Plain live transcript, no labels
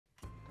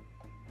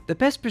The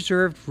best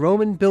preserved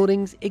Roman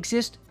buildings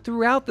exist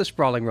throughout the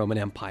sprawling Roman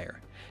Empire.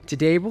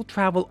 Today we'll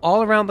travel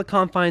all around the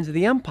confines of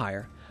the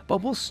empire,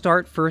 but we'll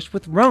start first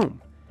with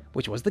Rome,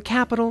 which was the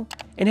capital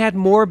and had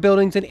more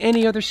buildings than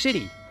any other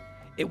city.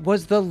 It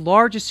was the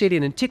largest city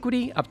in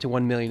antiquity, up to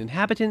 1 million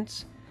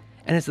inhabitants,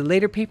 and as the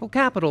later papal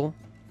capital,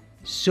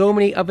 so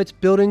many of its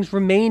buildings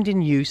remained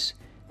in use,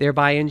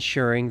 thereby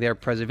ensuring their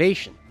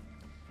preservation.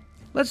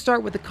 Let's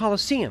start with the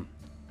Colosseum.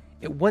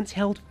 It once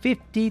held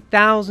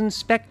 50,000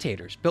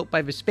 spectators. Built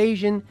by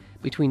Vespasian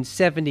between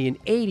 70 and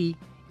 80,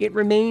 it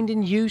remained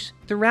in use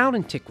throughout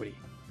antiquity,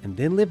 and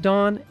then lived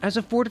on as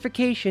a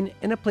fortification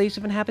and a place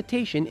of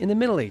inhabitation in the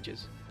Middle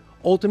Ages,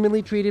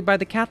 ultimately treated by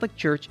the Catholic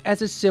Church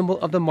as a symbol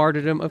of the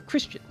martyrdom of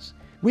Christians.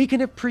 We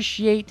can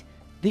appreciate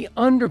the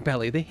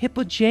underbelly, the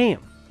hypogeum.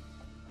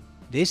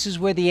 This is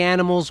where the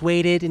animals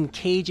waited in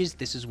cages.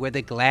 This is where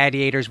the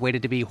gladiators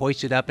waited to be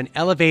hoisted up in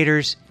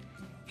elevators.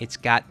 It's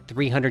got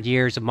 300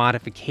 years of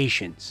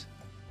modifications.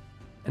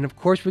 And of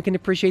course, we can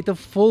appreciate the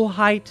full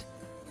height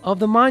of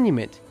the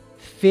monument,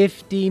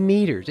 50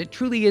 meters. It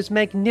truly is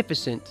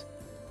magnificent.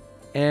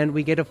 And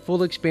we get a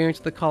full experience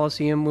of the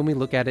Colosseum when we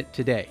look at it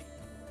today.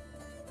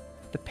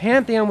 The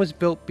Pantheon was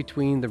built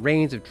between the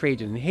reigns of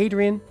Trajan and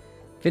Hadrian,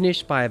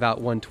 finished by about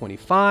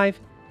 125,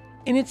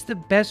 and it's the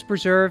best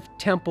preserved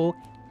temple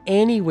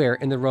anywhere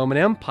in the Roman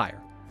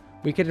Empire.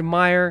 We could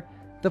admire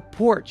the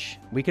porch,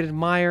 we could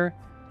admire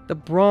the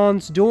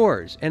bronze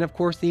doors, and of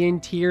course the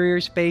interior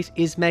space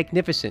is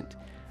magnificent.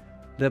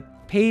 The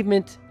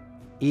pavement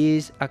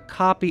is a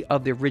copy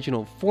of the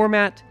original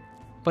format,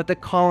 but the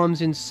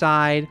columns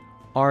inside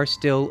are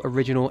still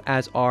original,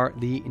 as are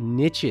the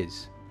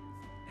niches.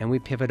 And we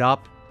pivot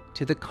up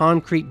to the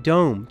concrete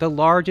dome, the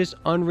largest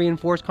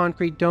unreinforced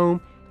concrete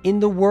dome in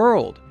the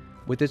world,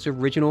 with its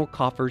original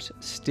coffers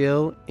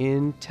still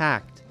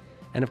intact.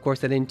 And of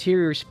course that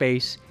interior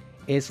space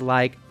is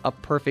like a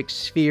perfect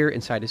sphere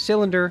inside a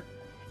cylinder.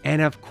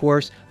 And of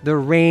course the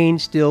rain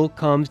still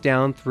comes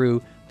down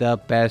through the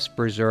best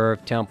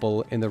preserved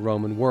temple in the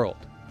Roman world.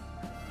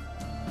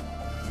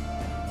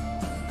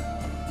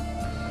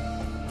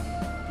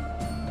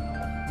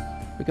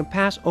 We can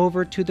pass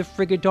over to the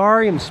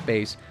Frigidarium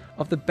space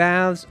of the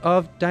baths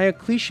of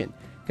Diocletian,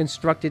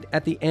 constructed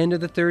at the end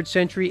of the 3rd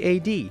century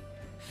AD.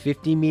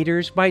 50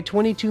 meters by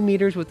 22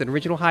 meters with an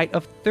original height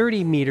of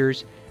 30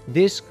 meters,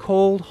 this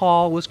cold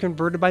hall was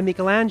converted by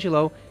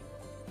Michelangelo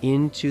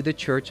into the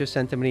Church of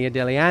Santa Maria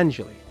degli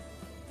Angeli.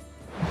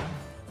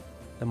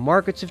 The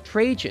Markets of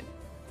Trajan,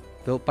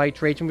 built by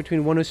Trajan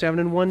between 107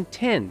 and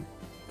 110,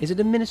 is an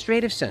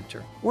administrative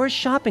center or a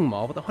shopping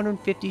mall with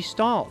 150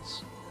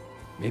 stalls.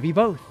 Maybe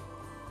both.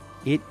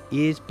 It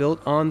is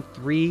built on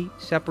 3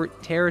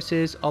 separate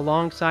terraces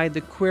alongside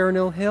the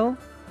Quirinal Hill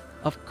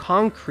of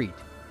concrete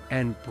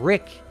and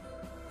brick.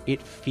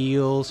 It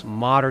feels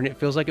modern. It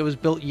feels like it was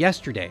built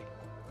yesterday.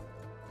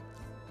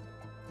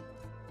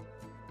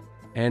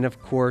 And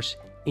of course,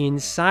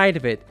 inside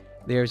of it,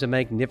 there's a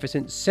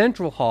magnificent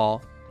central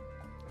hall,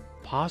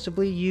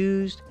 possibly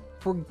used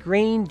for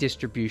grain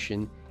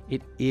distribution.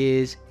 It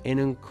is an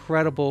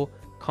incredible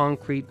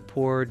concrete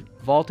poured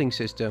vaulting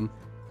system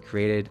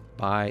created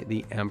by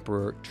the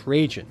Emperor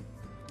Trajan.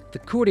 The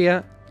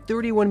Curia,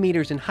 31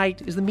 meters in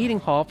height, is the meeting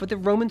hall for the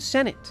Roman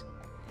Senate.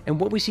 And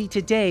what we see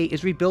today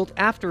is rebuilt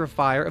after a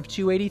fire of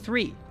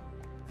 283.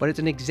 But it's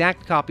an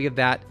exact copy of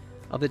that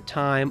of the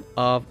time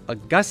of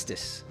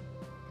Augustus.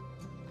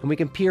 And we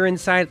can peer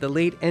inside the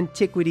late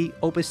antiquity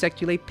Opus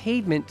Seculae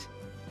pavement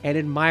and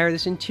admire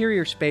this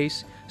interior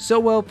space, so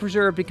well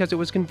preserved because it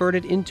was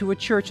converted into a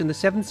church in the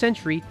 7th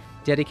century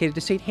dedicated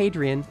to St.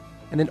 Hadrian,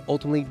 and then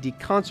ultimately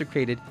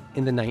deconsecrated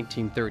in the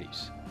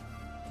 1930s.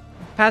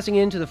 Passing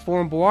into the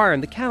Forum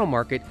Boarium, the cattle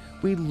market,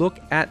 we look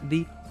at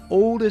the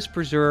oldest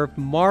preserved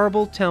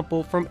marble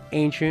temple from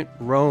ancient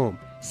Rome,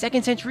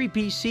 2nd century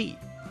BC.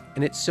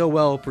 And it's so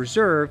well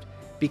preserved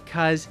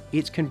because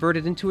it's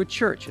converted into a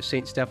church of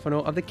St.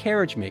 Stefano of the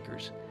Carriage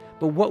Makers.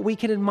 But what we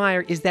can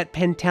admire is that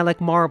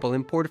Pentelic marble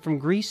imported from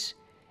Greece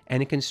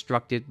and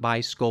constructed by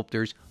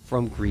sculptors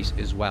from Greece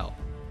as well.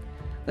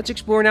 Let's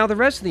explore now the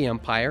rest of the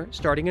empire,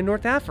 starting in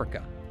North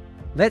Africa.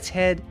 Let's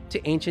head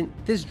to ancient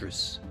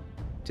Thesdrus,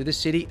 to the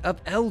city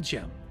of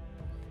Djem.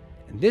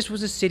 And this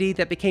was a city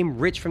that became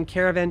rich from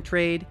caravan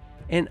trade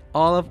and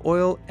olive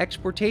oil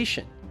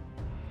exportation.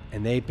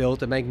 And they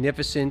built a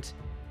magnificent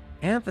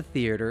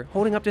amphitheater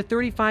holding up to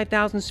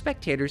 35,000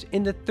 spectators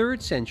in the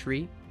 3rd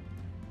century,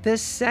 the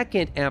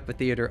 2nd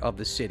amphitheater of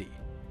the city.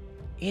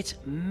 It's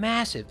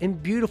massive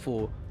and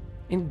beautiful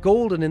and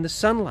golden in the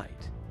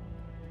sunlight.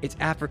 It's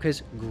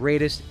Africa's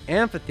greatest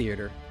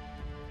amphitheater.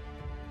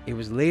 It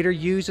was later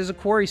used as a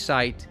quarry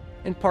site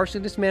and partially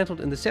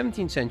dismantled in the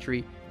 17th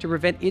century to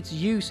prevent its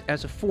use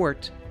as a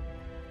fort.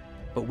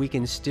 But we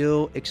can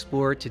still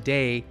explore it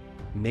today,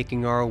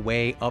 making our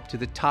way up to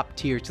the top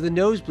tiers, to the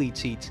nosebleed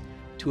seats,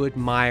 to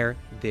admire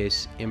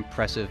this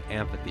impressive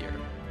amphitheater.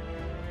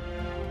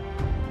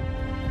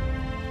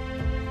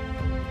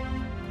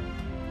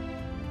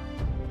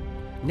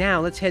 Now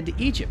let's head to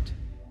Egypt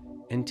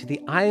and to the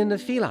island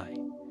of Philae,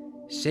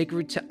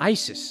 sacred to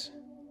Isis.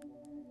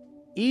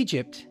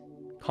 Egypt,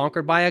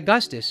 conquered by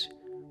Augustus,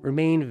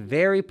 remained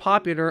very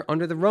popular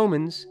under the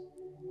Romans,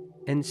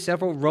 and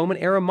several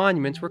Roman-era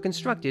monuments were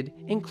constructed,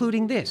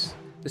 including this,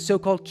 the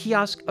so-called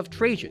Kiosk of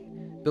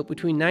Trajan, built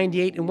between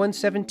 98 and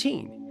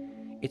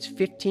 117. It's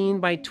 15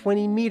 by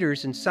 20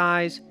 meters in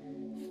size,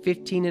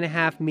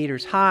 15.5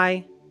 meters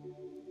high.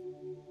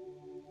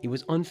 It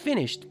was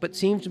unfinished, but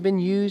seems to have been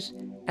used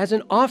as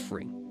an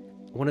offering,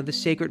 one of the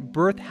sacred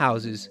birth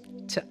houses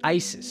to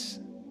Isis.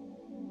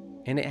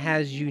 And it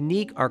has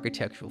unique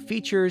architectural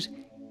features,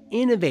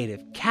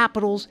 innovative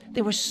capitals.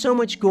 There was so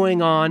much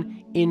going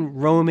on in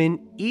Roman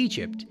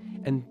Egypt.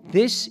 And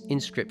this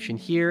inscription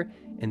here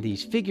and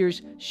these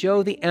figures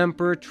show the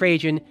Emperor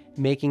Trajan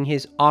making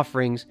his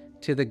offerings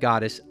to the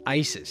goddess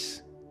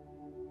Isis.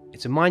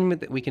 It's a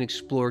monument that we can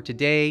explore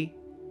today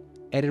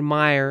and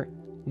admire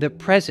the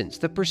presence,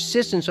 the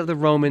persistence of the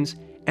Romans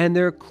and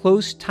their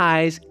close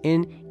ties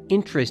and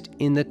interest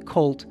in the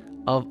cult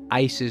of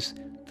Isis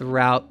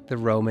throughout the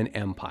Roman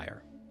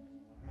Empire.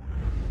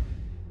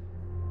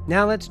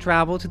 Now let's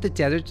travel to the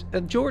desert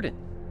of Jordan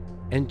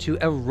and to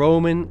a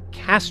Roman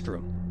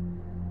castrum.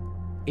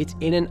 It's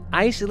in an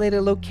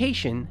isolated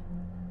location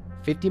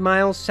 50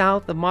 miles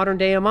south of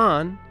modern-day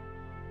Amman.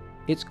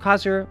 It's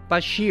Qasr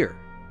Bshr,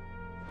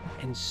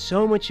 and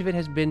so much of it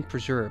has been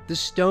preserved. The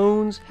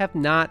stones have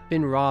not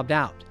been robbed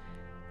out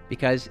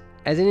because,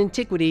 as in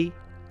antiquity,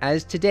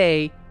 as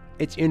today,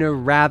 it's in a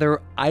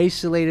rather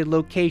isolated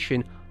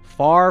location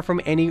far from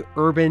any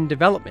urban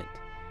development.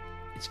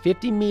 It's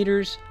 50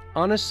 meters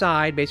on a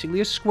side,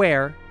 basically a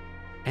square,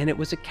 and it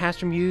was a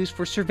castrum used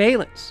for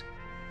surveillance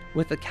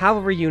with a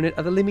cavalry unit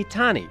of the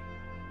Limitani,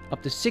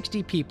 up to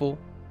 60 people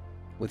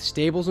with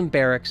stables and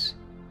barracks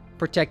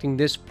protecting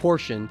this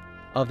portion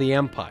of the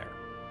empire.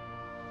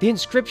 The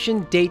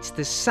inscription dates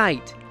the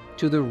site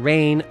to the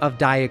reign of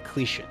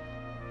Diocletian.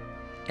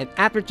 And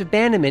after its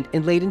abandonment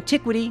in late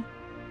antiquity,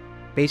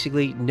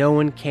 basically no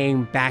one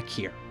came back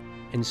here.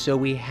 And so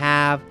we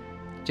have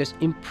just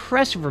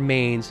impressive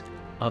remains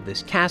of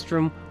this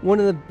castrum, one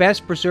of the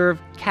best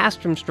preserved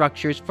castrum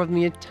structures from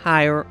the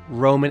entire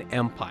Roman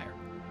Empire.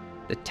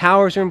 The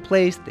towers are in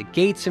place, the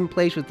gates in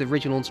place with the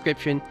original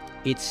inscription.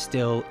 It's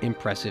still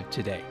impressive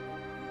today.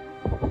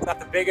 It's not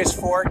the biggest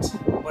fort,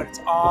 but it's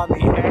on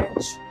the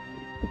edge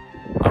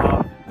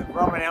of the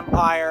Roman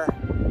Empire,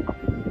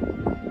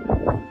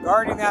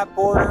 guarding that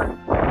border,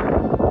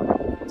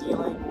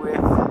 dealing with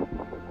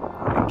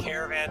the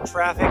caravan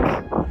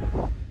traffic.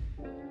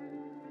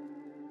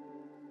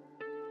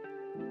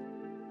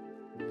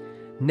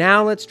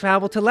 Now let's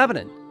travel to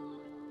Lebanon,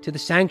 to the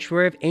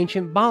sanctuary of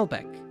ancient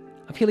Baalbek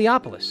of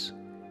Heliopolis.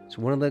 It's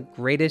one of the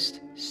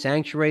greatest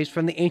sanctuaries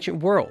from the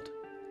ancient world.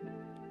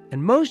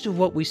 And most of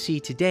what we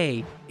see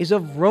today is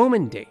of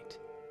Roman date.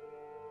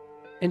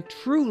 And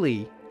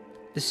truly,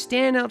 the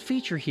standout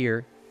feature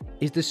here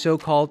is the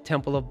so-called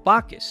Temple of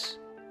Bacchus,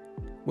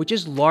 which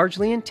is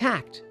largely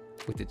intact,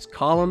 with its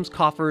columns,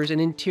 coffers,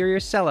 and interior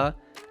cella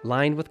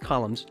lined with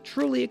columns,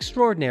 truly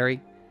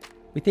extraordinary.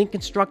 We think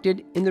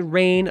constructed in the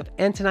reign of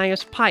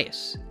Antonius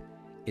Pius.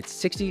 It's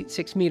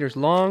 66 meters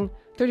long,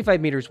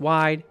 35 meters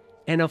wide,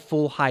 and a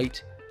full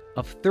height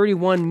of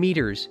 31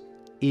 meters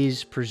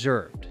is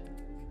preserved.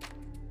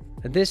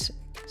 This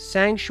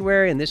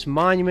sanctuary and this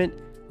monument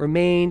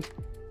remained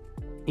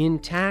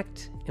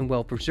intact and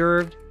well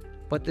preserved,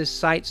 but this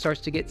site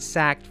starts to get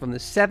sacked from the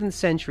 7th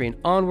century and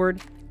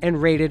onward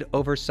and raided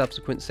over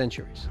subsequent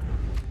centuries.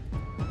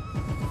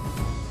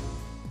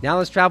 Now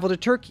let's travel to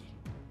Turkey,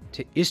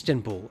 to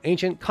Istanbul,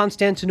 ancient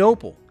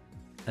Constantinople,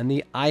 and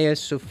the Hagia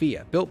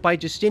Sophia, built by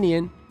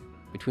Justinian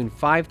between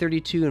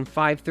 532 and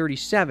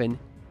 537.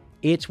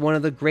 It's one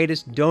of the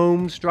greatest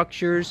dome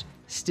structures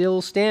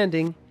still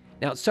standing.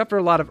 Now, it suffered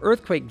a lot of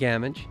earthquake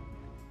damage.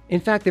 In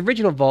fact, the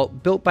original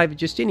vault, built by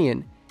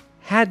Justinian,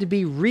 had to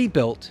be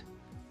rebuilt,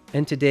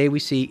 and today we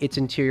see its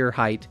interior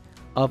height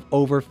of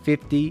over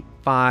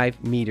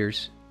 55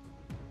 meters.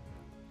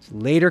 It's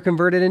later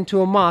converted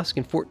into a mosque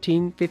in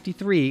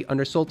 1453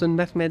 under Sultan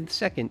Mehmed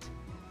II,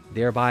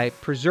 thereby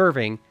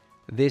preserving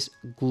this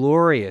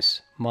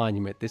glorious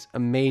monument, this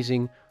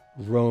amazing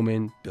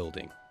Roman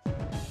building.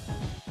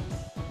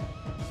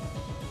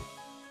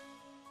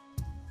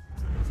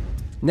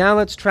 Now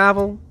let's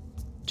travel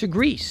to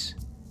Greece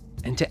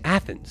and to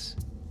Athens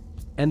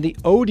and the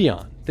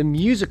Odeon, the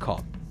music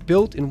hall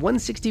built in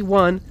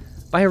 161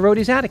 by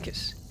Herodes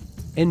Atticus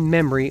in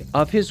memory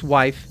of his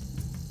wife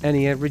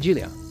Ennia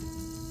Regilia.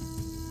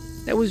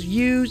 That was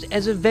used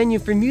as a venue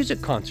for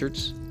music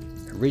concerts.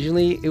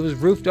 Originally, it was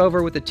roofed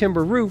over with a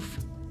timber roof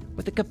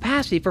with a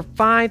capacity for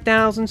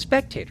 5,000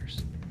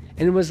 spectators,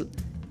 and it was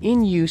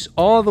in use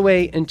all the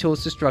way until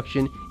its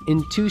destruction in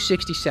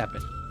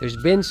 267. There's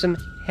been some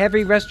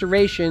heavy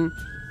restoration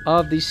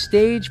of the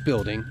stage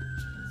building.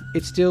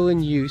 It's still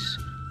in use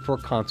for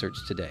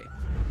concerts today.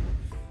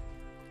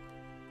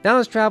 Now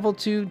let's travel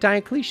to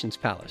Diocletian's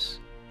palace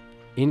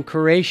in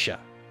Croatia,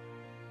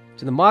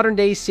 to the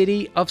modern-day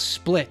city of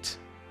Split.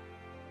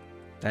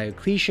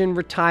 Diocletian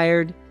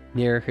retired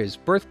near his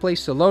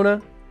birthplace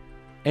Salona,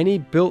 and he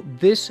built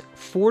this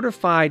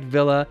fortified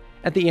villa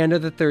at the end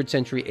of the 3rd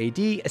century AD,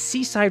 a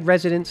seaside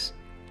residence,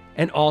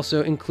 and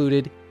also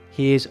included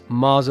his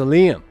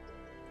mausoleum.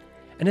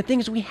 And the thing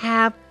is, we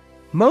have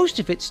most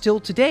of it still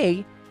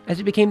today, as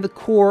it became the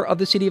core of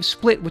the city of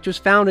Split, which was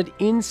founded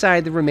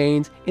inside the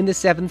remains in the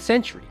 7th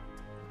century.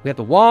 We have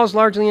the walls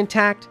largely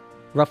intact,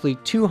 roughly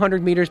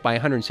 200 meters by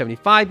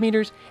 175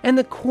 meters, and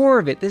the core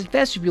of it, this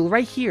vestibule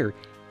right here,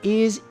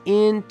 is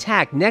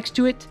intact. Next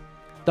to it,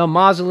 the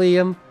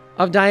mausoleum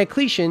of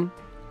Diocletian,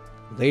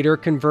 later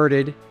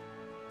converted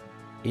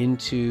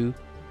into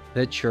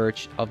the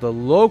church of the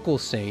local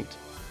saint,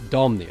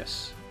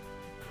 Domnius.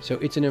 So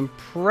it's an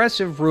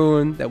impressive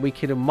ruin that we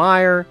can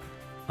admire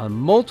on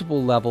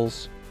multiple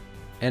levels.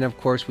 And of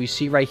course, we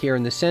see right here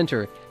in the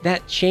center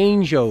that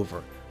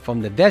changeover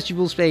from the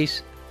vestibule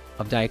space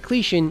of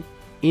Diocletian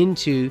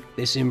into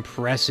this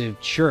impressive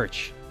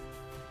church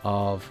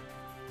of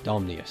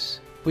Domnius,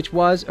 which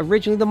was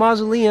originally the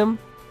mausoleum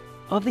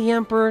of the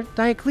Emperor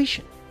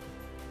Diocletian.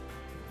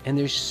 And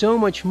there's so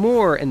much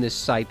more in this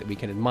site that we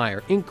can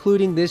admire,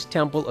 including this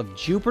temple of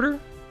Jupiter,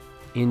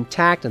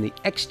 intact on the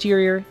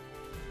exterior,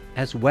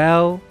 as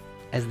well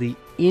as the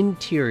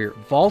interior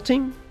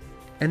vaulting.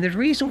 And the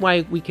reason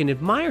why we can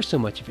admire so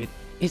much of it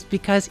is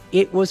because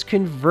it was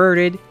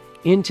converted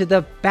into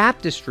the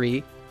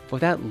baptistry for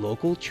that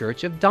local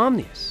church of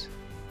Domnius.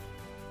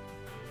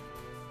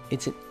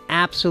 It's an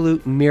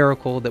absolute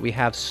miracle that we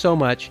have so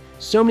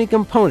many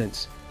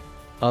components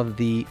of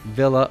the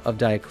Villa of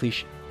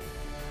Diocletian.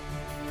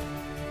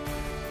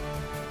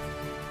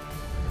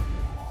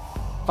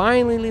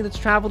 Finally, let's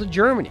travel to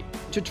Germany,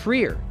 to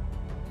Trier,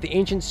 the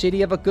ancient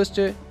city of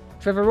Augusta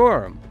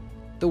Treverorum,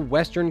 the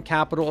western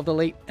capital of the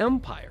late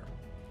Empire.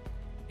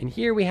 And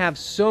here we have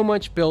so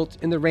much built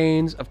in the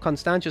reigns of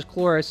Constantius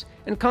Chlorus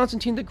and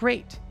Constantine the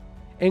Great,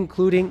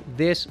 including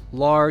this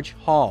large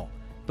hall,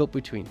 built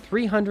between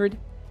 300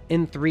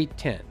 and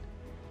 310.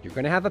 You're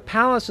going to have a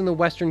palace in the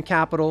western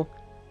capital,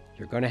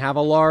 you're going to have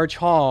a large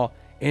hall,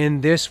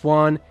 and this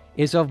one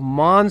is of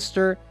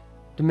monster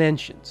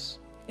dimensions.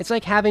 It's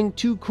like having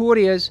 2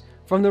 Curias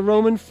from the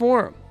Roman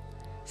Forum,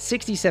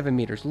 67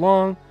 meters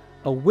long,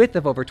 a width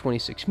of over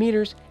 26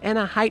 meters, and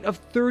a height of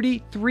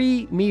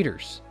 33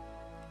 meters.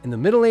 In the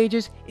Middle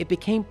Ages, it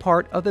became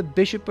part of the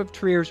Bishop of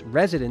Trier's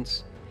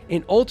residence,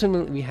 and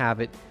ultimately we have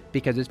it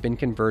because it's been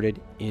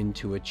converted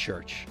into a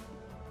church.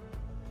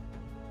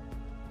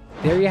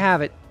 There you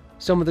have it,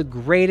 some of the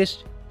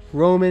greatest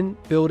Roman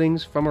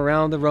buildings from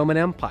around the Roman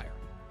Empire.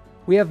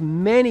 We have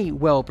many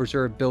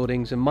well-preserved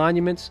buildings and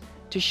monuments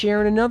to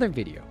share in another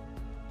video.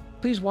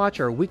 Please watch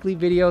our weekly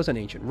videos on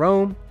ancient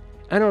Rome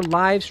and our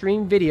live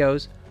stream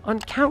videos on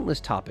countless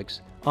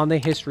topics on the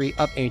history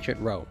of ancient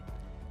Rome.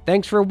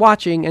 Thanks for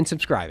watching and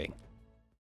subscribing.